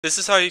This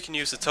is how you can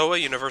use the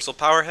Towa universal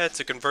power head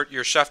to convert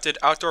your shafted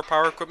outdoor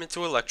power equipment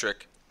to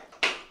electric.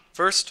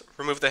 First,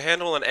 remove the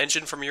handle and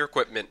engine from your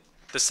equipment.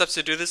 The steps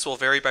to do this will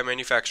vary by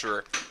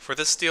manufacturer. For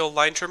this steel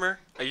line trimmer,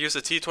 I use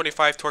a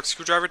T25 torque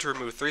screwdriver to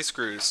remove 3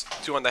 screws,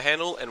 2 on the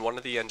handle and 1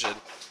 on the engine.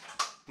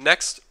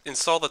 Next,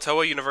 install the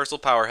Towa universal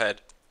power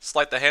head.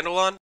 Slide the handle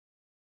on,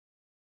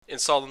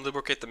 install and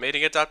lubricate the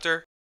mating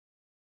adapter,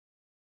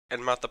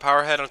 and mount the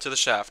power head onto the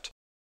shaft.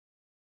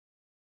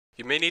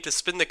 You may need to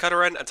spin the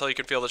cutter end until you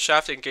can feel the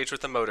shaft engage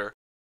with the motor.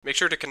 Make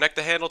sure to connect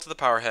the handle to the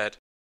power head.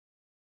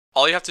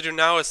 All you have to do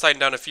now is tighten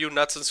down a few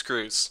nuts and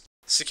screws.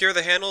 Secure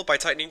the handle by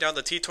tightening down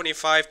the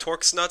T25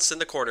 Torx nuts in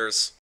the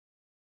corners.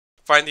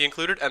 Find the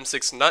included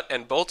M6 nut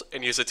and bolt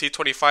and use a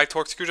T25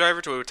 torque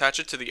screwdriver to attach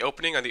it to the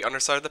opening on the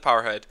underside of the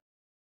power head.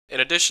 In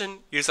addition,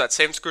 use that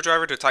same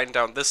screwdriver to tighten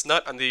down this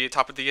nut on the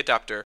top of the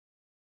adapter.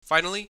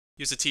 Finally,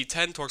 use a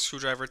T10 torque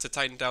screwdriver to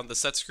tighten down the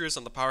set screws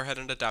on the power head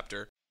and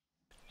adapter.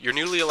 Your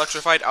newly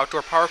electrified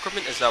outdoor power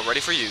equipment is now ready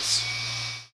for use.